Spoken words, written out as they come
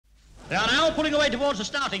They are now pulling away towards the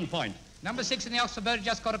starting point. Number 6 in the Oxford boat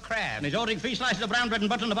just got a crab. And he's ordering 3 slices of brown bread and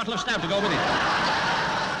butter and a bottle of stout to go with it.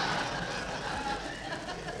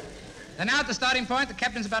 They're now at the starting point. The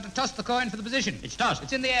captain's about to toss the coin for the position. It's tossed.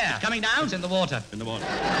 It's in the air. It's coming down. It's in the water. In the water.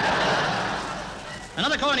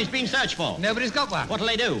 Another coin is being searched for. Nobody's got one. What'll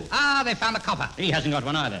they do? Ah, they found a copper. He hasn't got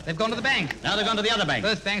one either. They've gone to the bank. Now they've gone to the other bank.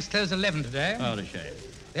 Both banks closed 11 today. Oh, what a shame.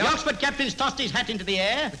 The Oxford captain's tossed his hat into the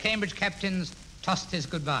air. The Cambridge captain's tossed his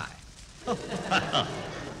goodbye.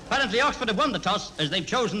 Apparently Oxford have won the toss as they've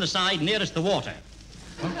chosen the side nearest the water.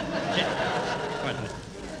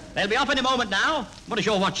 They'll be off in a moment now. What does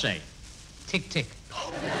your watch say? Tick, tick.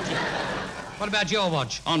 What about your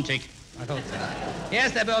watch? On tick. I thought so.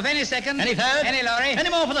 Yes, they'll be off any second. Any third? Any lorry.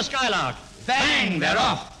 Any more for the Skylark? Bang, they're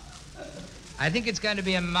off. I think it's going to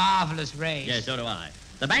be a marvellous race. Yes, so do I.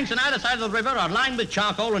 The banks on either side of the river are lined with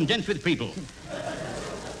charcoal and dense with people.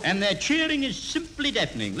 And their cheering is simply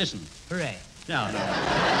deafening. Listen. Hooray. No.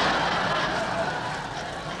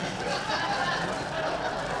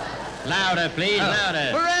 Louder, please,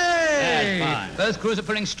 louder. Hooray! That's fine. Both crews are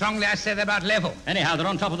pulling strongly. I say they're about level. Anyhow, they're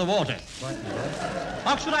on top of the water. What?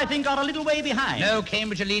 Oxford, I think, are a little way behind. No,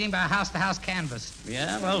 Cambridge are leading by a house-to-house canvas.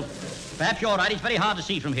 Yeah, well, perhaps you're right. It's very hard to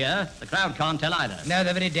see from here. The crowd can't tell either. No,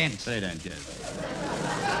 they're very dense. They don't, yes.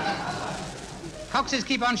 Coxes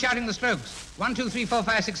keep on shouting the strokes. 1, 2, 3, 4,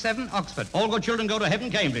 5, 6, 7, Oxford. All good children go to heaven,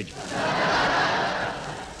 Cambridge.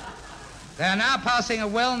 They are now passing a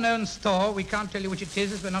well-known store. We can't tell you which it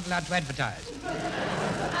is as we're not allowed to advertise.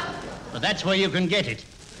 But that's where you can get it.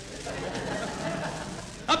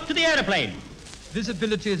 Up to the aeroplane.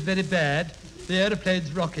 Visibility is very bad. The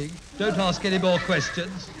aeroplane's rocking. Don't ask any more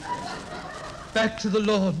questions. Back to the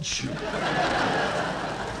launch.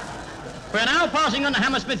 We're now passing under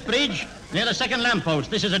Hammersmith Bridge, near the second lamppost.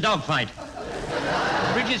 This is a dogfight.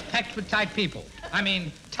 The bridge is packed with tight people. I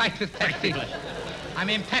mean, tight with packed people. I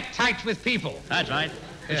mean, packed tight with people. That's right.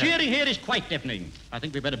 Yeah. The cheering here is quite deafening. I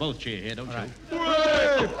think we better both cheer here, don't Right. you?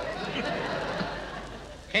 Hooray!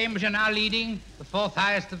 Cambridge are now leading, the 4th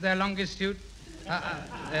highest of their longitude.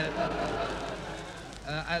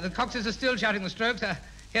 The Coxes are still shouting the strokes.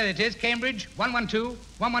 Here it is, Cambridge, 112,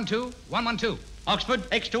 112, 112. Oxford,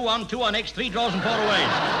 X2 on, 2 on X, 3 draws and 4 away.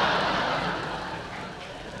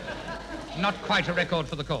 Not quite a record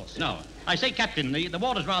for the course. No. I say, Captain, the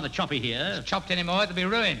water's rather choppy here. It's chopped anymore, it'll be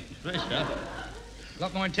ruined. Yes, sir. A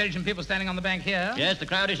lot more intelligent people standing on the bank here. Yes, the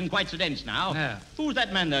crowd isn't quite so dense now. No. Who's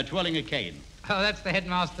that man there twirling a cane? Oh, that's the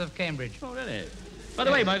headmaster of Cambridge. Oh, really? By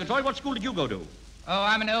the way, Murgatroyd, what school did you go to? Oh,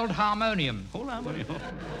 I'm an old harmonium. Old harmonium.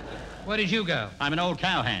 Where did you go? I'm an old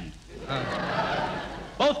cowhand. Oh.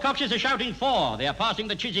 Both Coxes are shouting 4. They are passing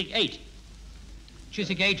the Chiswick 8.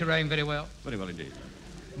 Chiswick 8 are rowing very well. Very well indeed.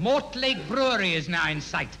 Mortlake Brewery is now in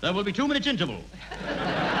sight. There will be 2 minutes interval.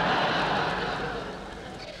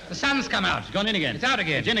 The sun's come out. It's gone in again. It's out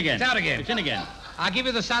again. It's in again. It's out again. It's in again. I'll give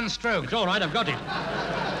you the sun stroke. It's all right, I've got it.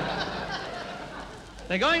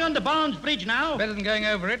 They're going under Barnes Bridge now. Better than going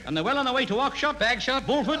over it. And they're well on their way to Oxshott, Bagshot,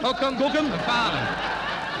 Bulford, Hookham, and Farnham.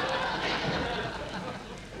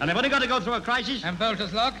 And they've only got to go through a crisis. And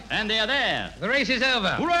Bolter's Lock. And they're there. The race is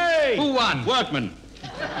over. Hooray! Who won? Workman.